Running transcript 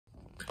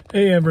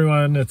Hey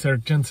everyone, it's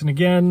Jensen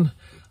again.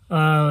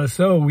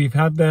 So we've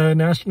had the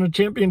national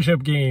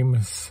championship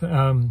games.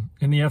 In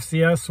the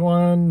FCS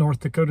one, North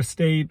Dakota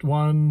State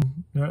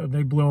won.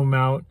 They blew them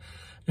out.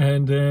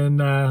 And in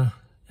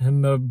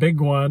the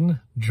big one,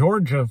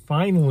 Georgia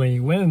finally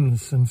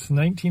wins since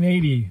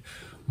 1980.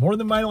 More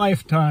than my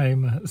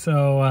lifetime.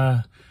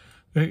 So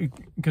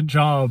good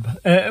job.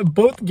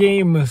 Both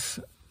games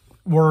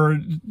were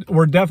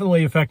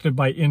definitely affected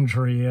by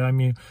injury. I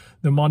mean,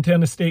 the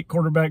Montana State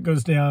quarterback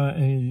goes down,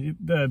 and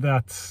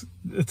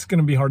it's going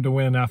to be hard to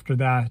win after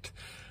that.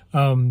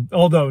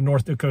 Although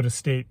North Dakota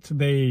State,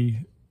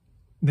 they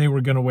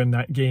were going to win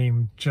that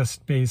game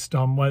just based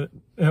on what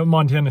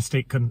Montana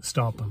State couldn't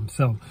stop them.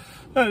 So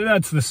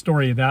that's the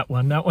story of that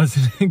one. That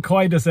wasn't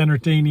quite as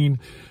entertaining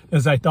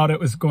as I thought it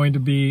was going to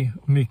be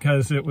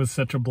because it was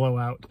such a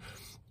blowout.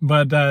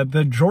 But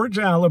the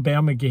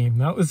Georgia-Alabama game,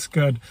 that was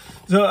good.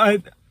 So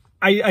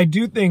I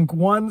do think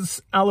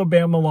once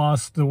Alabama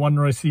lost the one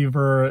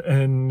receiver,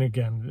 and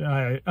again,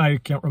 I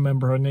can't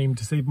remember her name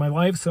to save my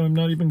life, so I'm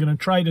not even going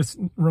to try to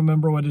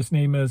remember what his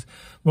name is.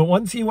 But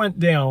once he went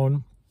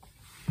down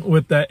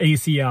with the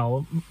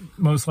ACL,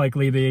 most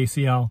likely the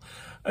ACL,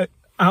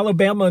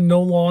 Alabama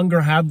no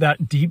longer had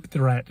that deep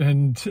threat.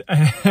 And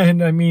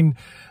I mean,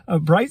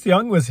 Bryce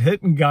Young was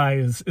hitting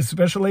guys,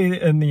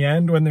 especially in the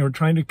end when they were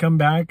trying to come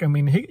back. I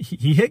mean,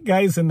 he hit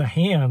guys in the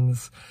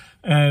hands,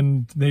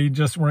 and they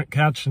just weren't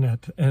catching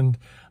it. And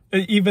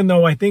even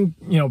though I think,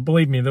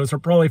 believe me, those are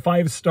probably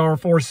 5-star,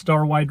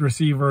 4-star wide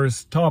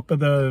receivers, top of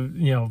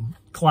the,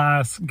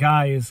 class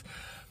guys.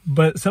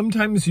 But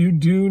sometimes you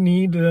do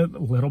need a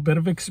little bit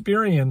of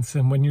experience.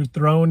 And when you're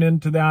thrown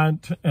into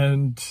that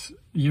and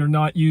you're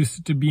not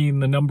used to being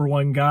the number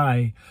one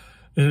guy,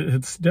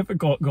 it's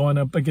difficult going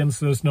up against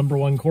those number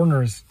one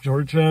corners.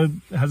 Georgia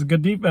has a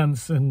good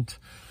defense, and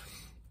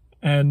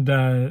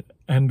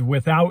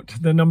without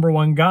the number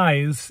one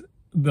guys,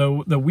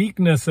 the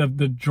weakness of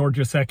the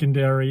Georgia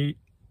secondary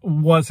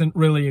wasn't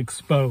really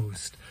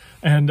exposed.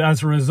 And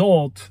as a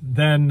result,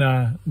 then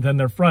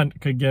their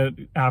front could get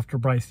after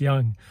Bryce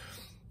Young.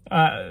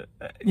 There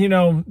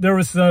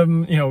was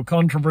some,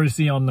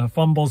 controversy on the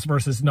fumbles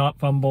versus not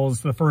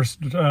fumbles. The first,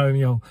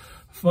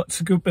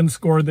 scoop and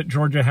score that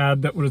Georgia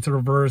had that was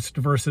reversed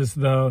versus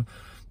the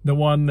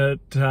one that,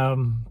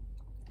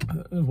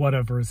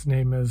 whatever his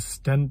name is,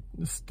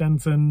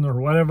 Jensen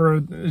or whatever,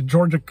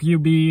 Georgia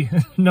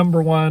QB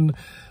number one,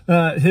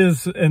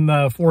 his in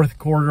the fourth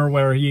quarter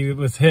where he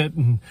was hit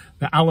and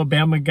the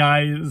Alabama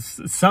guys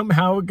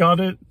somehow got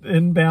it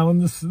in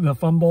bounds, the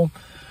fumble.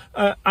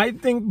 I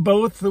think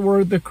both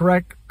were the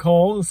correct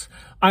calls.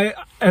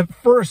 At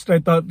first I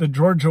thought the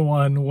Georgia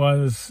one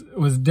was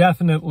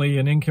definitely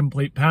an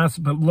incomplete pass,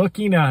 but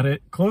looking at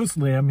it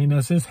closely, I mean,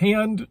 as his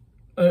hand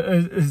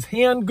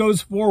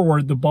goes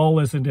forward, the ball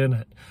isn't in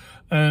it.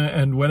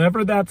 And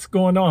whenever that's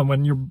going on,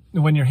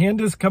 when your hand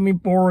is coming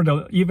forward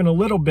even a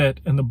little bit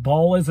and the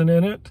ball isn't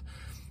in it,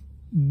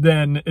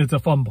 then it's a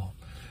fumble.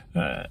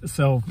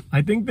 So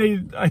I think the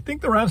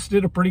refs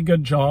did a pretty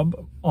good job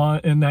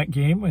in that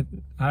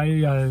game.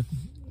 I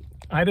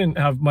didn't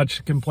have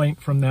much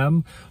complaint from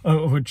them,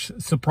 which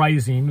is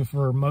surprising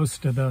for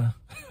most of the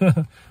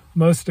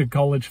most of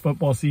college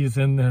football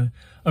season.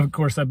 Of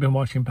course, I've been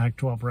watching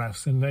Pac-12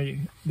 refs, and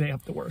they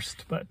have the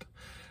worst. But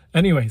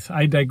anyways,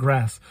 I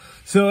digress.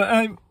 So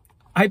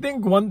I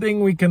think one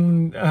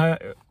thing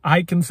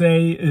I can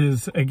say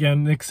is,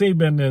 again, Nick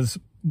Saban is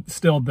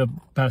still the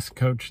best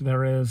coach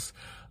there is.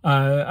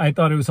 I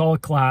thought it was all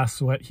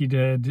class what he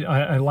did.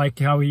 I like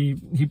how he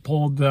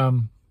pulled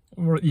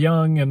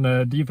Young and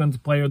the defense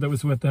player that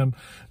was with him,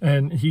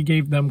 and he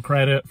gave them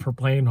credit for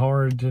playing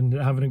hard and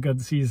having a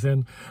good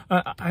season.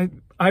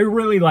 I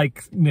really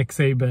like Nick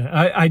Saban.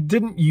 I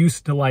didn't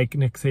used to like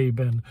Nick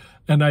Saban,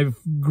 and I've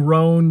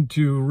grown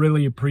to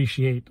really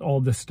appreciate all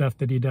the stuff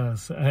that he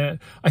does.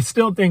 I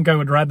still think I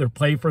would rather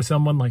play for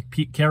someone like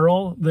Pete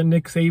Carroll than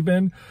Nick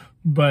Saban,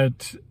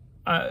 but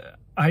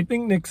I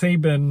think Nick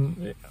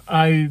Saban,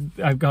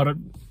 I've got a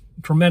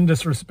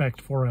tremendous respect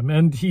for him,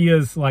 and he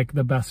is like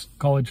the best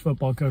college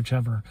football coach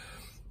ever.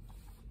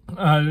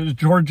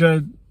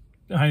 Georgia,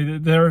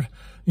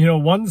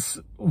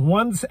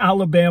 once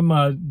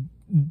Alabama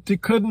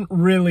couldn't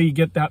really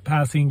get that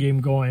passing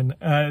game going,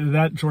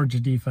 that Georgia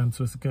defense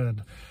was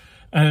good.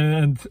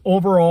 And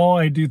overall,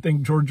 I do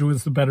think Georgia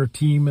was the better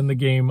team in the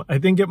game. I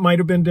think it might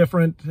have been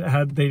different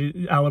had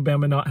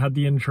Alabama not had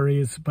the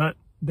injuries, but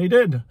they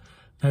did.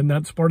 And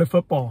that's part of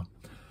football.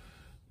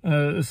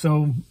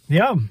 So,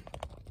 yeah.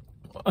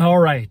 All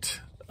right.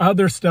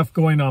 Other stuff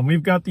going on.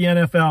 We've got the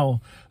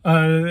NFL.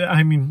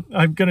 I'm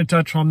going to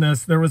touch on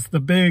this. There was the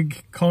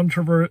big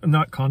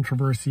not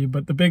controversy,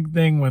 but the big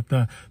thing with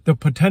the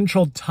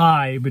potential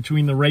tie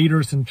between the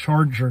Raiders and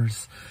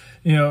Chargers.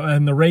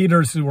 And the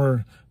Raiders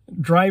were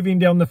driving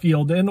down the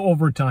field in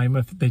overtime.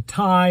 If they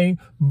tie,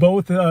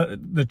 both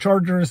the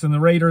Chargers and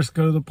the Raiders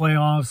go to the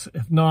playoffs.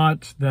 If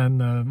not,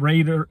 then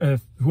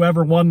if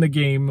whoever won the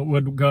game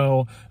would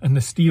go and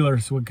the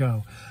Steelers would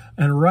go.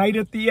 And right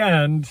at the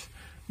end,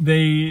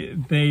 they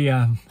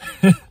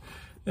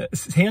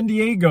San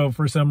Diego,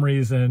 for some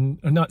reason,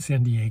 not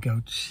San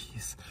Diego,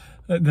 jeez.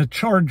 The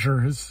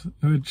Chargers,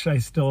 which I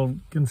still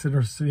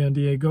consider San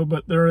Diego,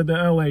 but they're the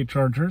LA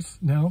Chargers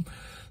now.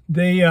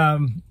 They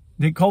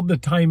called the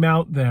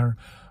timeout there.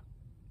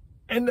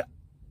 And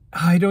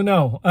I don't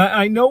know.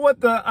 I know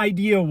what the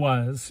idea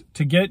was,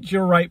 to get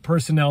your right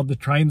personnel to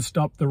try and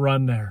stop the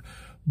run there.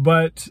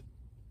 But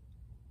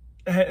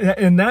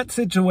in that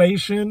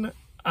situation,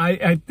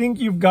 I think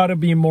you've got to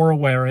be more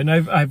aware. And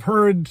I've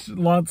heard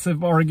lots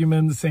of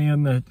arguments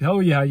saying that, oh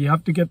yeah, you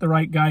have to get the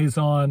right guys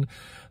on.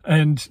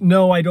 And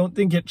no, I don't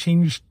think it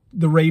changed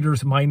the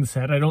Raiders'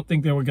 mindset. I don't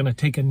think they were going to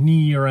take a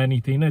knee or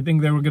anything. I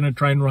think they were going to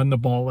try and run the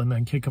ball and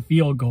then kick a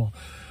field goal.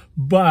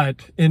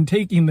 But in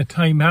taking the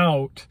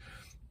timeout,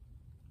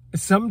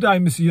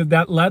 sometimes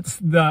that lets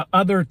the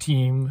other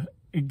team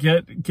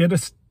get a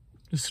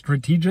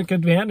strategic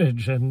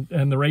advantage, and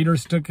the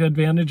Raiders took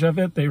advantage of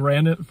it. They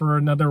ran it for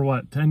another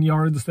 10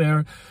 yards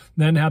there,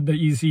 then had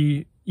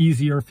the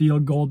easier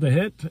field goal to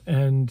hit,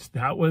 and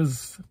that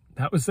was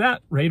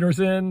that. Raiders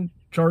in,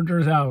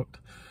 Chargers out.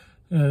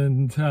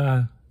 And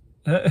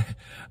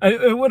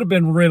it would have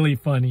been really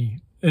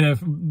funny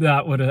if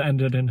that would have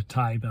ended in a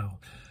tie, though,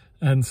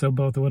 and so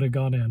both would have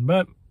gone in.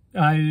 But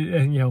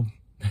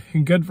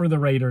good for the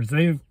Raiders.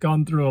 They've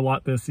gone through a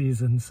lot this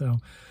season, so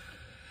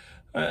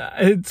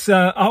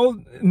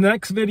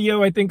next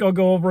video, I think I'll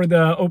go over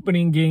the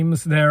opening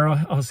games there.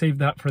 I'll save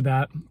that for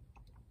that.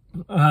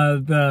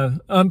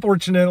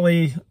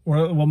 Unfortunately,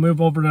 we'll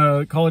move over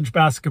to college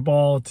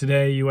basketball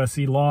today.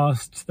 USC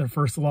lost their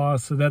first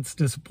loss, so that's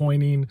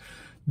disappointing.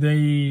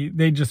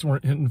 They just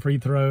weren't hitting free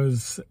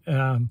throws.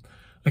 I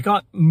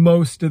got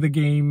most of the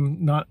game,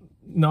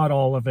 not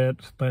all of it,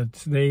 but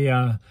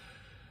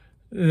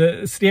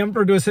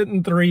Stanford was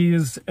hitting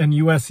threes and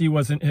USC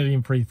wasn't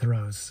hitting free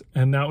throws,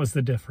 and that was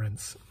the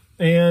difference.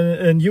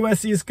 And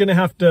USC is going to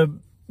have to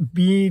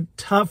be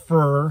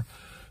tougher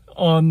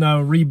on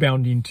the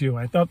rebounding too.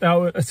 I thought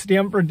that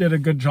Stanford did a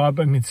good job.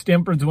 I mean,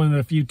 Stanford's one of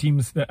the few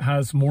teams that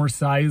has more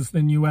size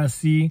than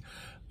USC,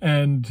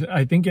 and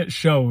I think it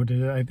showed.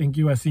 I think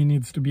USC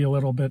needs to be a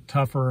little bit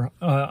tougher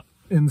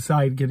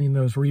inside getting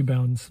those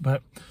rebounds,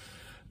 but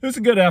it was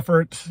a good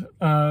effort.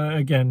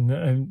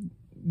 Again,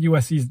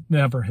 USC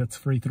never hits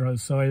free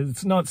throws, so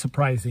it's not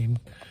surprising.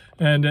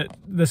 And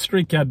the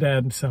streak had to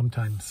end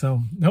sometime.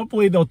 So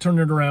hopefully they'll turn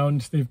it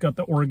around. They've got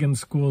the Oregon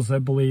schools, I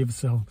believe.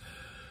 So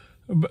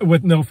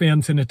with no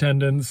fans in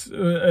attendance,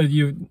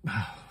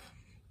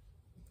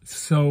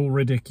 so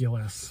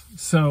ridiculous.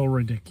 So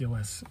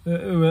ridiculous.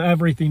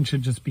 Everything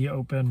should just be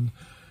open.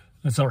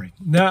 Sorry.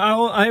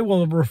 Now I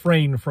will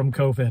refrain from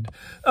COVID.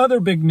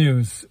 Other big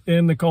news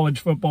in the college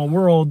football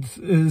world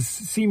is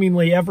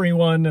seemingly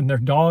everyone and their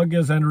dog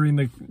is entering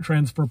the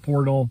transfer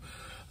portal.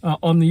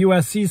 On the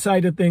USC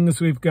side of things,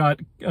 we've got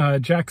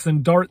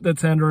Jackson Dart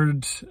that's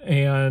entered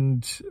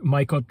and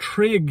Michael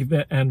Trigg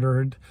that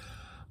entered.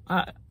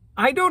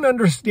 I don't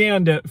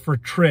understand it for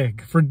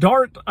Trigg. For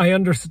Dart, I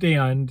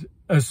understand,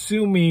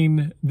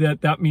 assuming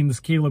that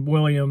means Caleb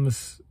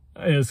Williams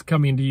is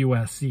coming to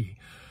USC.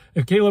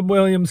 If Caleb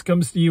Williams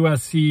comes to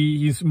USC,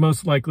 he's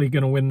most likely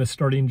going to win the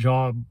starting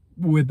job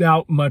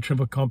without much of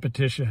a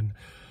competition,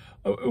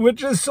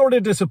 which is sort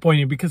of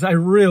disappointing because I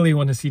really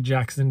want to see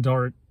Jackson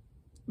Dart,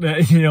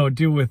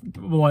 do with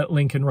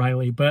Lincoln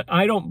Riley. But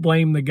I don't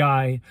blame the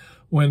guy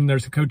when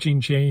there's a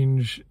coaching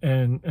change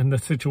and the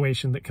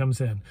situation that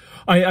comes in.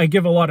 I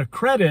give a lot of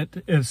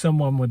credit if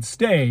someone would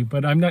stay,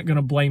 but I'm not going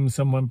to blame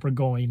someone for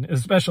going,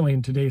 especially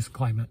in today's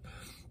climate.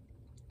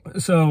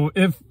 So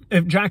if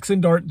Jackson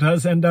Dart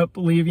does end up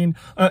leaving,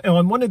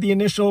 on one of the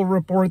initial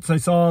reports I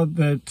saw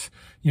that,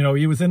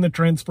 he was in the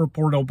transfer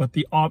portal, but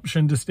the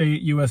option to stay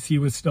at USC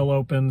was still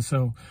open.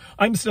 So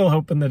I'm still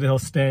hoping that he'll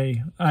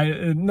stay.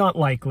 Not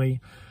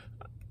likely.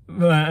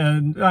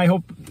 And I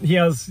hope he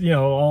has,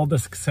 all the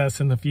success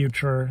in the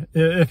future.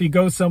 If he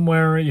goes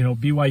somewhere,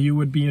 BYU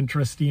would be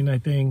interesting, I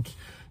think,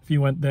 if he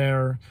went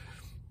there.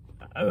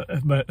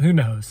 But who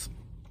knows?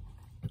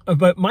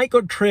 But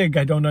Michael Trigg,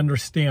 I don't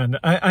understand.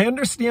 I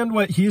understand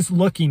what he's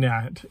looking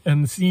at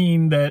and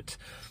seeing that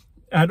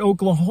at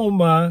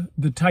Oklahoma,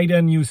 the tight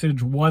end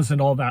usage wasn't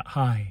all that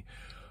high.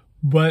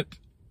 But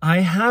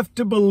I have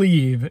to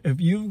believe if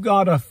you've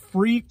got a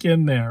freak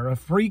in there, a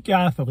freak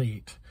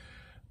athlete,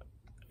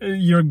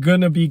 you're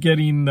going to be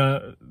getting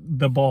the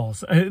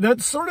balls.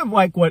 That's sort of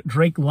like what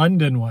Drake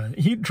London was.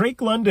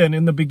 Drake London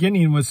in the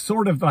beginning was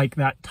sort of like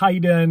that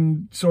tight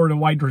end sort of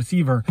wide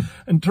receiver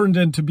and turned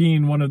into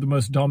being one of the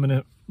most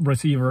dominant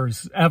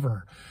receivers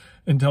ever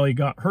until he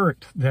got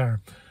hurt there.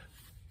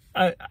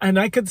 And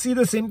I could see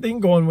the same thing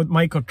going with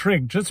Michael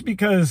Trigg. Just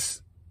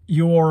because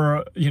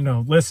you're,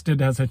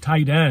 listed as a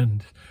tight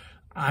end,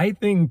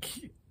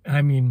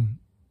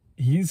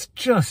 he's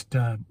just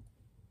a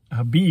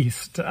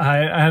beast.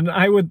 And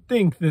I would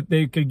think that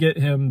they could get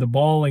him the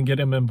ball and get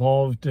him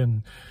involved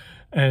and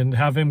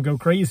have him go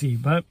crazy.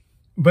 But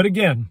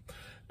again,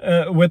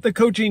 with the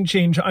coaching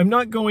change, I'm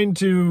not going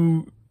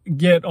to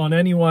get on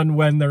anyone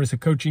when there's a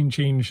coaching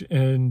change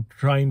and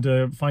trying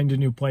to find a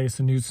new place,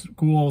 a new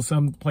school,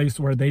 some place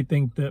where they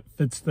think that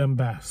fits them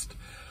best.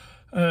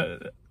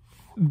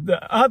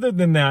 Other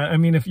than that, I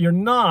mean, if you're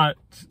not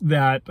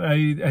that,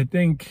 I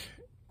think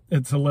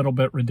it's a little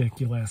bit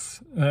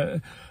ridiculous.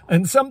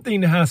 And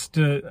something has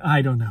to,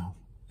 I don't know.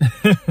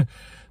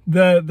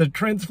 The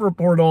transfer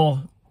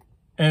portal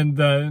and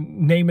the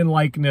name and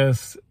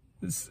likeness,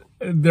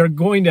 they're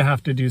going to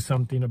have to do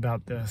something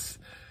about this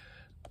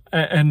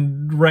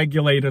and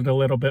regulate it a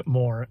little bit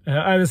more.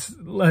 I was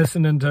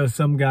listening to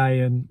some guy,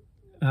 and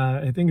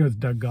I think it was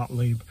Doug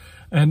Gottlieb,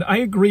 and I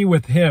agree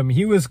with him.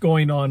 He was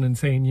going on and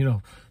saying, you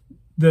know,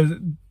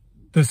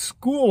 the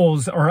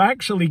schools are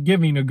actually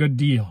giving a good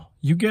deal.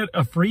 You get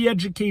a free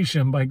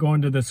education by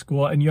going to the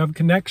school, and you have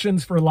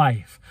connections for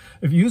life.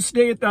 If you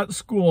stay at that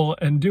school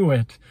and do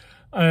it,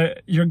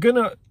 you're going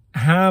to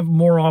have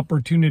more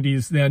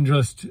opportunities than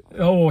just,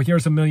 oh,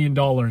 here's $1 million,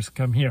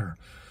 come here.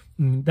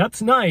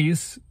 That's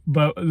nice,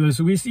 but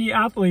as we see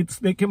athletes,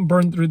 they can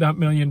burn through that $1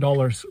 million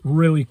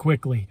really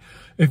quickly.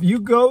 If you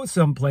go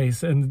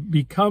someplace and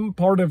become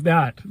part of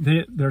that,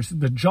 there's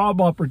the job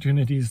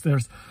opportunities,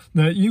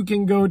 you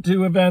can go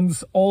to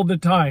events all the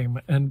time,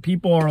 and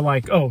people are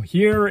like, oh,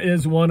 here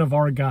is one of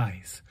our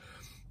guys.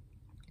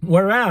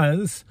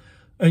 Whereas,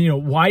 you know,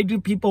 why do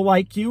people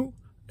like you?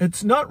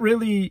 It's not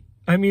really,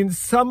 I mean,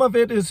 some of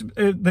it is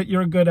that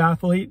you're a good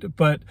athlete,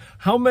 but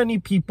how many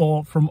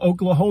people from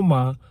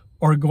Oklahoma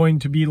are going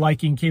to be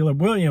liking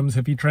Caleb Williams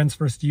if he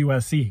transfers to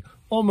USC?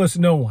 Almost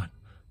no one.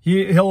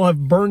 He'll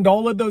have burned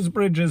all of those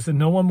bridges, and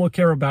no one will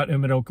care about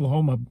him at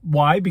Oklahoma.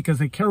 Why? Because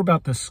they care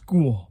about the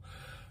school.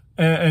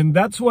 And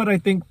that's what I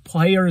think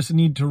players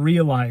need to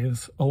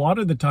realize a lot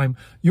of the time.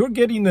 You're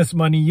getting this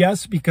money,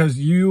 yes, because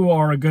you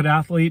are a good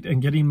athlete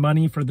and getting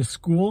money for the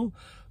school,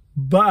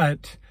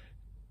 but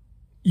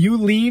you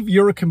leave,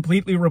 you're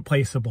completely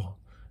replaceable.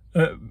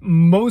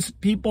 Most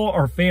people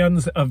are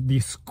fans of the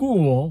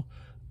school,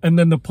 and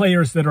then the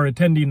players that are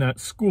attending that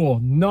school,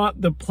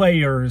 not the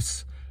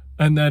players,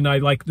 and then I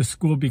like the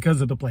school because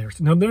of the players.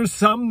 Now, there's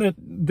some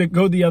that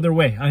go the other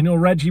way. I know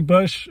Reggie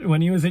Bush,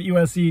 when he was at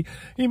USC,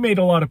 he made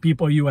a lot of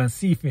people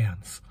USC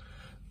fans.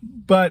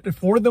 But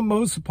for the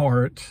most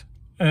part,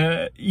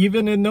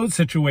 even in those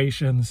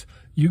situations,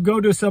 you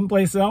go to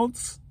someplace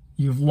else,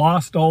 you've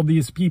lost all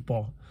these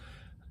people.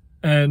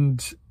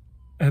 And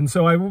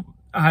so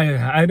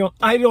I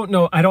don't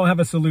know. I don't have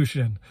a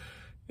solution.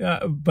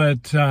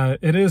 But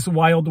it is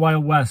wild,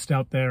 wild west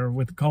out there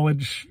with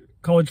college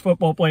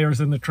football players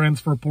in the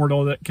transfer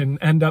portal that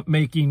can end up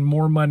making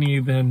more money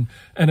than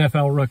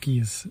NFL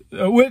rookies,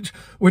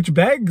 which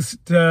begs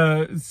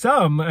to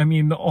some. I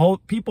mean, all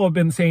people have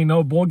been saying,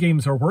 oh, bowl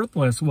games are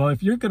worthless. Well,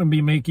 if you're going to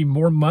be making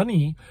more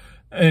money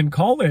in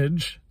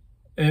college,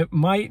 it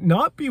might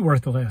not be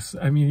worthless.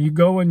 I mean, you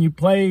go and you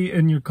play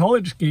in your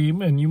college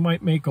game and you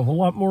might make a whole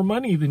lot more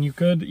money than you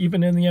could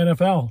even in the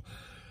NFL.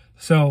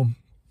 So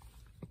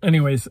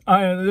anyways,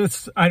 I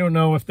don't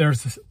know if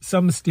there's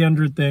some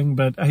standard thing,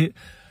 but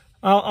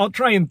I'll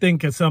try and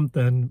think of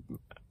something.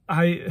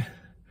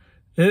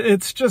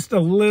 It's just a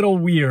little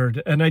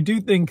weird, and I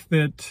do think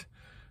that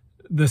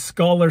the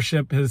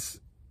scholarship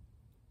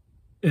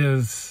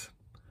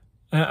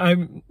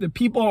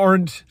people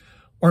aren't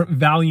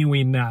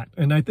valuing that,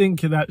 and I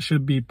think that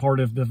should be part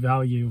of the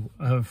value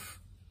of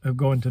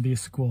going to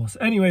these schools.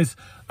 Anyways,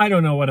 I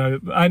don't know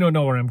I don't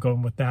know where I'm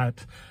going with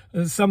that.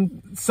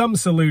 Some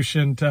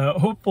solution to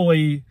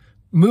hopefully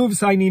move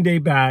signing day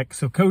back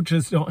so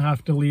coaches don't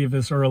have to leave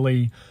as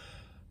early.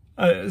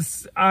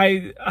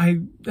 I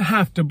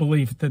have to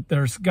believe that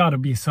there's got to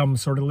be some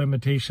sort of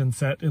limitation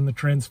set in the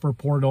transfer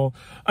portal.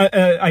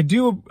 I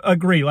do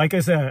agree. Like I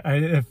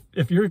said,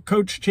 if your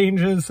coach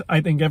changes,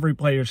 I think every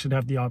player should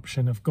have the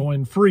option of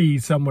going free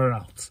somewhere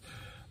else.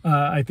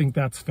 I think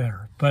that's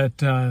fair. But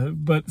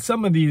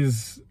some of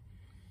these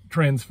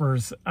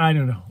transfers, I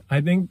don't know. I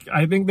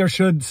think there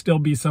should still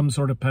be some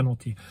sort of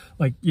penalty,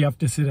 like you have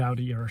to sit out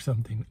a year or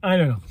something. I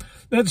don't know.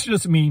 That's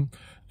just me.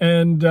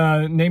 And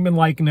name and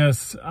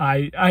likeness,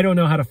 I don't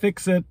know how to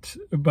fix it,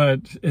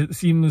 but it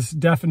seems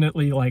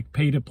definitely like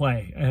pay to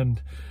play,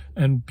 and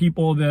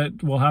people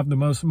that will have the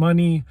most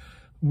money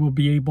will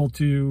be able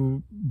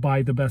to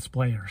buy the best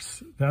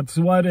players. That's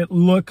what it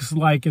looks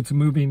like it's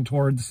moving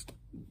towards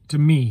to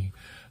me.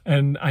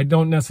 And I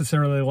don't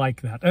necessarily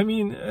like that. I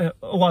mean,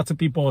 lots of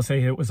people will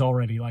say it was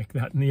already like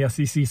that, and the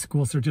SEC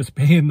schools are just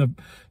paying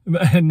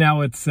and now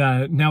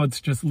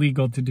it's just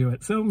legal to do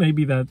it. So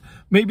maybe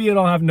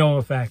it'll have no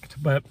effect.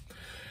 But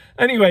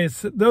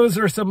anyways, those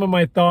are some of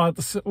my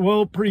thoughts.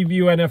 We'll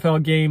preview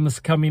NFL games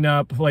coming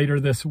up later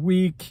this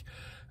week,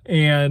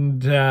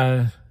 and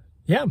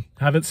yeah,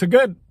 have it so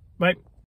good. Bye.